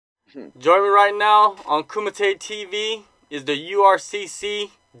Join me right now on Kumite TV is the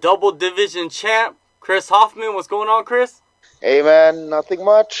URCC Double Division Champ, Chris Hoffman. What's going on, Chris? Hey man, nothing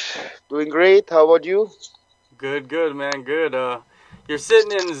much. Doing great. How about you? Good, man. Good. You're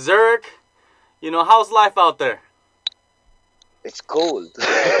sitting in Zurich. How's life out there? It's cold.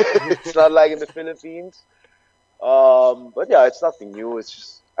 It's not like in the Philippines. But yeah, it's nothing new. It's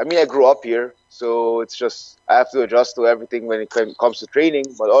just, I mean, I grew up here, so it's just I have to adjust to everything when it comes to training.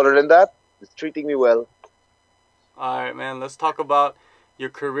 But other than that, it's treating me well. All right, man. Let's talk about your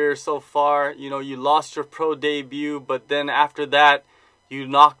career so far. You lost your pro debut, but then after that, you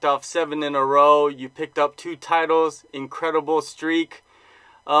knocked off 7 in a row. You picked up 2 titles. Incredible streak.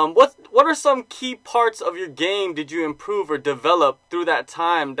 What are some key parts of your game did you improve or develop through that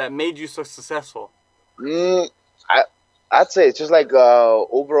time that made you so successful? Mm, I I'd say it's just like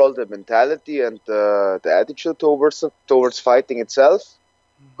overall the mentality and the attitude towards fighting itself.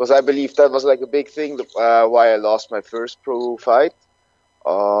 Because I believe that was like a big thing why I lost my first pro fight.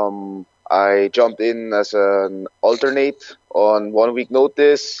 I jumped in as an alternate on 1 week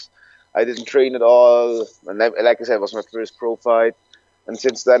notice. I didn't train at all, and like I said, it was my first pro fight. And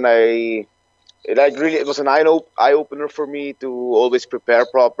since then, it was an eye opener for me to always prepare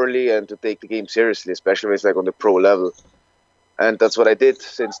properly and to take the game seriously, especially when it's like on the pro level. And that's what I did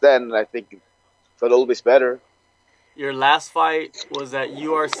since then. And I think it got always better. Your last fight was at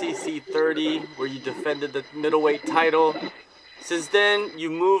URCC 30, where you defended the middleweight title. Since then, you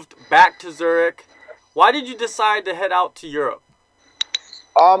moved back to Zurich. Why did you decide to head out to Europe?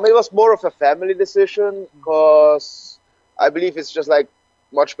 It was more of a family decision because I believe it's just like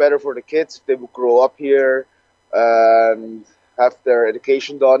much better for the kids if they would grow up here and have their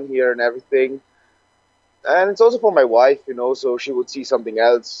education done here and everything. And it's also for my wife, so she would see something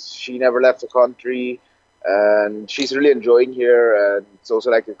else. She never left the country, and she's really enjoying here, and it's also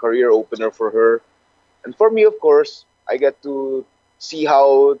like a career opener for her. And for me, of course, I get to see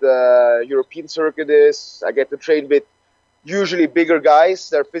how the European circuit is. I get to train with usually bigger guys.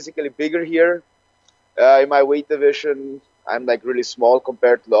 They're physically bigger here. In my weight division, I'm like really small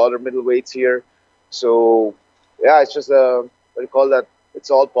compared to the other middleweights here. So, yeah, it's just what do you call that? It's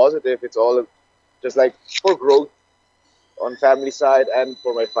all positive. It's all just like for growth on family side and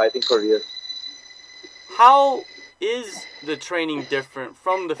for my fighting career. How is the training different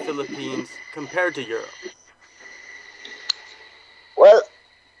from the Philippines compared to Europe? Well,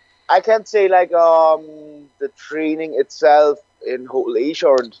 I can't say like the training itself in whole Asia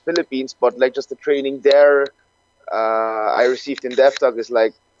or in the Philippines, but like just the training there I received in DevTalk is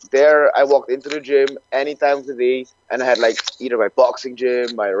like there I walked into the gym any time of the day and I had like either my boxing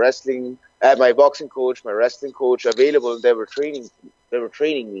gym, my wrestling, my boxing coach, my wrestling coach available and they were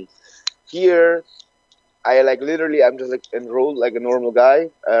training me. Here I like literally I'm just like enrolled like a normal guy,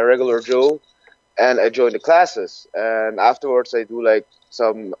 a regular Joe, and I join the classes and afterwards I do like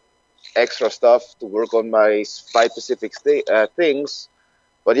some extra stuff to work on my fight specific things.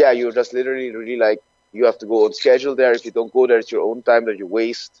 But yeah, you're just literally really like you have to go on schedule there. If you don't go there, it's your own time that you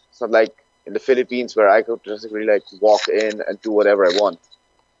waste. It's not like in the Philippines where I could just really like walk in and do whatever I want.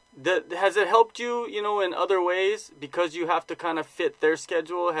 Has it helped you, in other ways because you have to kind of fit their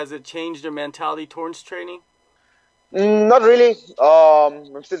schedule? Has it changed your mentality towards training? Not really.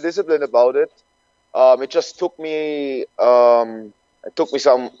 I'm still disciplined about it. It just took me some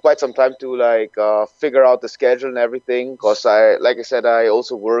quite some time to like figure out the schedule and everything because like I said, I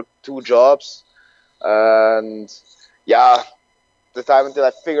also work 2 jobs, and yeah, the time until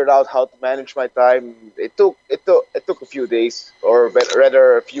I figured out how to manage my time, it took a few days or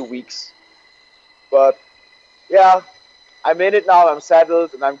rather a few weeks. But yeah, I'm in it now. I'm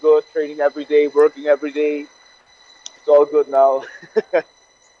settled and I'm good. Training every day, working every day. It's all good now.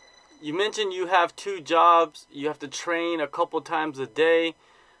 You mentioned you have 2 jobs. You have to train a couple times a day.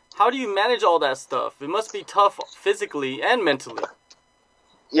 How do you manage all that stuff? It must be tough physically and mentally.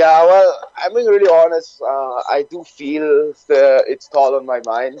 Yeah, well, I'm being really honest. I do feel it's toll on my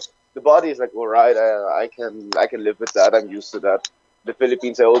mind. The body is like, all right, I can live with that. I'm used to that. The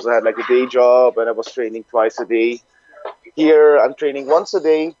Philippines, I also had like a day job, and I was training twice a day. Here, I'm training once a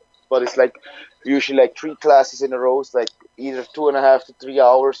day, but it's like usually like 3 classes in a row. It's like either 2.5 to 3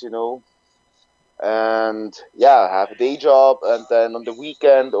 hours. And yeah, I have a day job, and then on the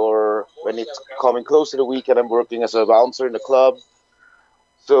weekend or when it's coming close to the weekend, I'm working as a bouncer in the club.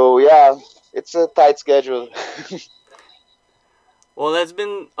 So yeah, it's a tight schedule. Well, it's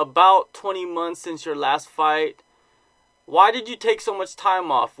been about 20 months since your last fight. Why did you take so much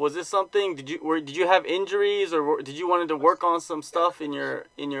time off? Was this something? Did you have injuries, or did you wanted to work on some stuff in your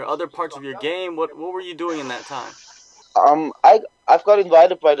other parts of your game? What were you doing in that time? I've got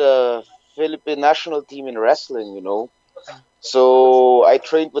invited by the Philippine national team in wrestling, you know. So I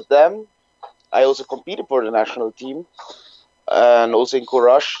trained with them. I also competed for the national team, and also in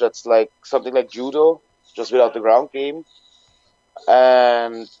Kurash, that's like something like judo, just without the ground game.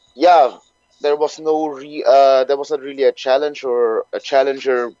 And yeah, there wasn't really a challenge or a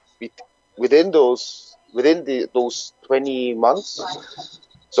challenger within those 20 months.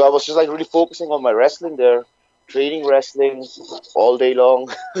 So I was just like really focusing on my wrestling there, training wrestling all day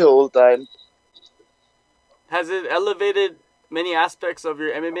long, the whole time. Has it elevated many aspects of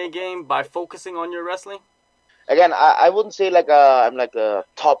your MMA game by focusing on your wrestling? Again, I wouldn't say like I'm like a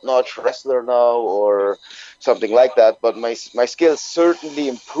top-notch wrestler now or something like that, but my skills certainly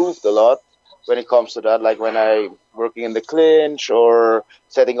improved a lot when it comes to that. Like when I working in the clinch or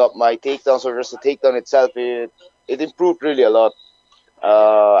setting up my takedowns or just the takedown itself, it improved really a lot.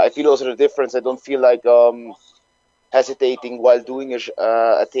 I feel also the difference. I don't feel hesitating while doing a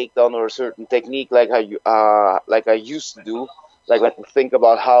takedown or a certain technique like I used to do. Like to think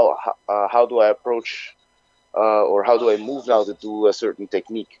about how do I approach or how do I move now to do a certain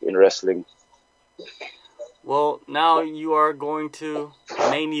technique in wrestling. Well, now you are going to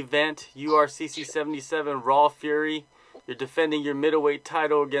main event URCC 77 Raw Fury. You're defending your middleweight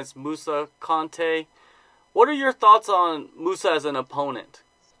title against Musa Conte. What are your thoughts on Musa as an opponent?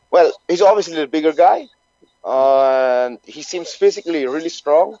 Well, he's obviously the bigger guy, and he seems physically really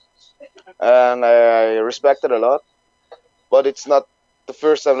strong, and I respect it a lot. But it's not the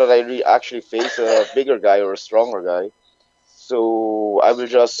first time that I actually face a bigger guy or a stronger guy. So I will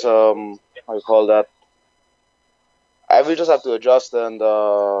just how you call that? I will just have to adjust and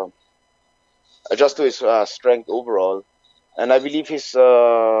adjust to his strength overall. And I believe he seems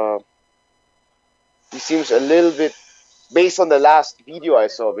a little bit, based on the last video I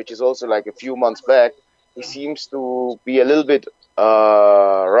saw, which is also like a few months back, he seems to be a little bit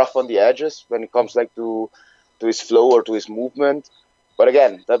rough on the edges when it comes like to his flow or to his movement. But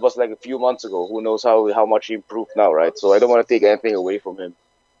again, that was like a few months ago. Who knows how much he improved now, right? So I don't want to take anything away from him.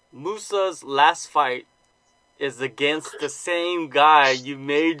 Musa's last fight is against the same guy you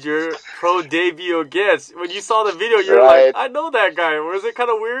made your pro debut against. When you saw the video, you're Right. like, I know that guy. Was it kind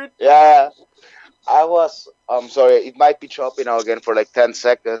of weird? Yeah, I was. I'm sorry, it might be choppy now again for like 10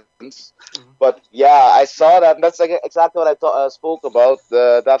 seconds. But yeah, I saw that. And that's like exactly what I spoke about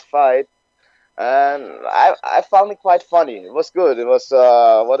that fight. And I found it quite funny. It was good. It was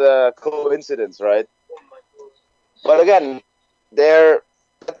what a coincidence, right? But again, there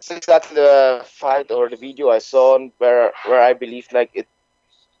that's exactly the fight or the video I saw where I believed like it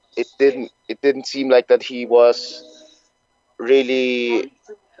didn't seem like that he was really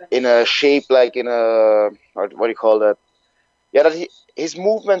in a shape like in a what do you call that? Yeah, that his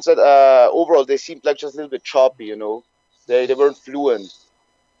movements that overall they seemed like just a little bit choppy, you know. They weren't fluent.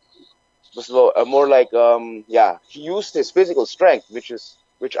 It was more like yeah, he used his physical strength,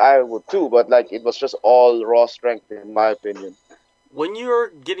 which I would too, but like it was just all raw strength in my opinion. When you're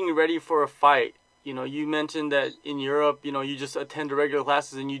getting ready for a fight, you mentioned that in Europe, you just attend the regular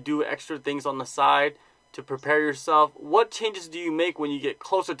classes and you do extra things on the side to prepare yourself. What changes do you make when you get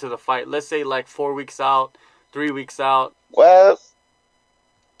closer to the fight? Let's say like 4 weeks out, 3 weeks out. Well,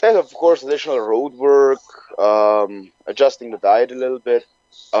 there's of course additional road work, adjusting the diet a little bit.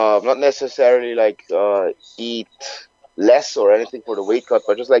 Not necessarily like eat less or anything for the weight cut,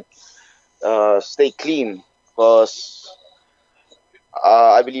 but just like stay clean. Because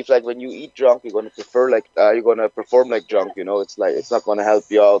I believe like when you eat junk, you're gonna perform like junk. You know, it's like it's not gonna help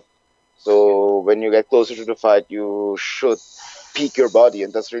you out. So when you get closer to the fight, you should peak your body,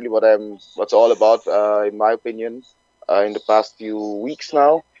 and that's really what's all about, in my opinion, in the past few weeks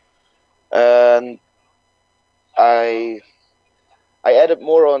now. And I I added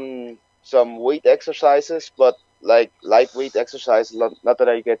more on some weight exercises, but like lightweight exercise. Not that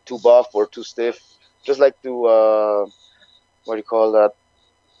I get too buff or too stiff. Just like to what do you call that?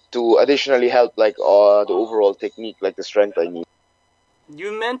 To additionally help like the overall technique, like the strength I need.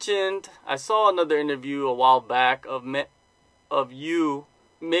 You mentioned, I saw another interview a while back of you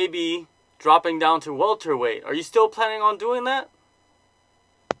maybe dropping down to welterweight. Are you still planning on doing that?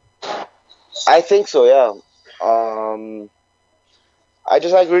 I think so, yeah. Um, I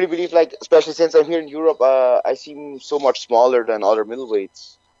just like really believe like, especially since I'm here in Europe, I seem so much smaller than other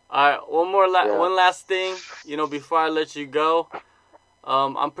middleweights. All right, Yeah. one last thing, before I let you go.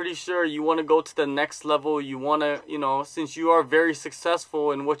 I'm pretty sure you want to go to the next level. You want to, since you are very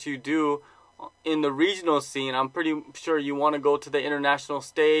successful in what you do in the regional scene, I'm pretty sure you want to go to the international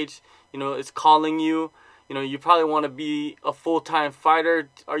stage. It's calling you. you know, you probably want to be a full-time fighter.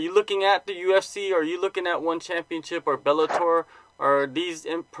 Are you looking at the UFC? Are you looking at One Championship or Bellator? Are these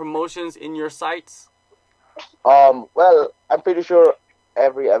promotions in your sights? Well, I'm pretty sure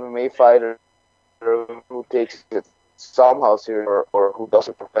every MMA fighter who takes it somehow serious or who does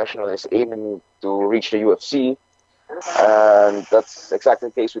it professional is aiming to reach the UFC, and that's exactly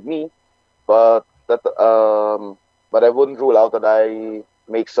the case with me. But but I wouldn't rule out that I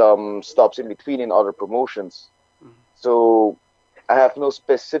make some stops in between in other promotions. So I have no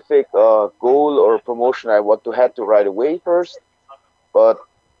specific goal or promotion I want to head to right away first, but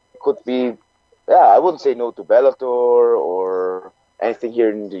it could be, yeah, I wouldn't say no to Bellator or anything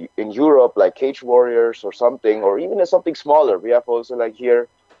here in Europe like Cage Warriors or something, or even something smaller. We have also like here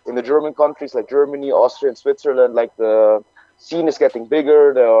in the German countries like Germany, Austria, and Switzerland, like the scene is getting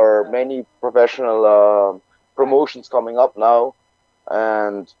bigger. There are many professional promotions coming up now,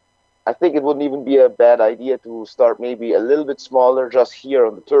 and I think it wouldn't even be a bad idea to start maybe a little bit smaller, just here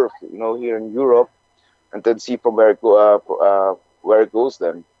on the turf, you know, here in Europe, and then see from where it goes.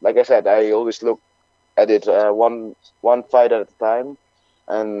 Then, like I said, I always look at it one fight at a time,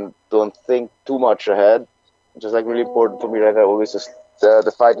 and don't think too much ahead. Just like really important for me that I always just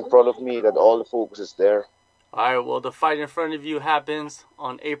the fight in front of me, that all the focus is there. All right, well, the fight in front of you happens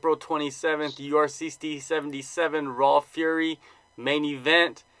on April 27th, UFC 77 Raw Fury main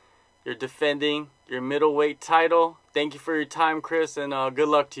event. You're defending your middleweight title. Thank you for your time, Chris, and good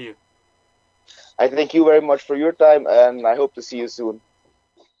luck to you. I thank you very much for your time, and I hope to see you soon.